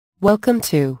Welcome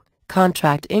to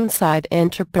Contract Inside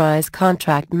Enterprise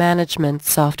Contract Management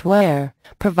Software,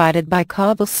 provided by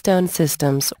Cobblestone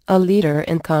Systems, a leader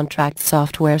in contract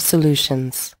software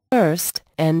solutions. First,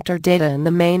 enter data in the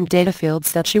main data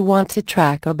fields that you want to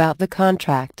track about the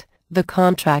contract. The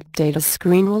contract data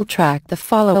screen will track the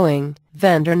following: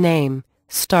 vendor name,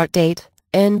 start date,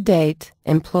 end date,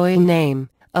 employee name,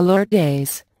 alert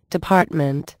days,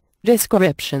 department,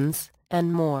 descriptions,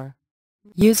 and more.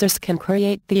 Users can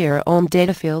create their own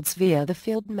data fields via the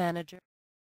Field Manager.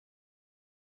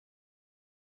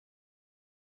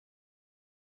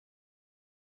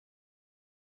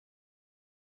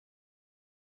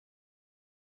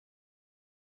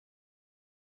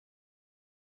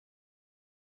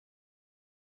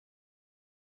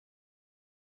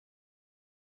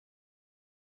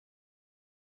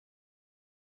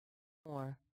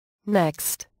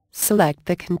 Next, select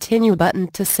the Continue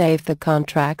button to save the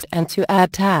contract and to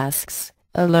add tasks,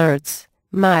 alerts,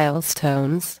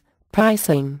 milestones,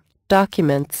 pricing,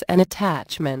 documents and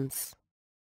attachments.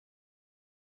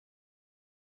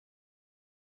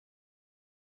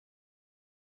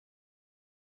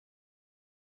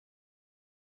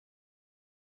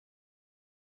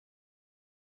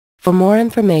 For more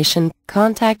information,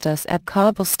 contact us at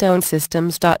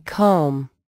cobblestonesystems.com.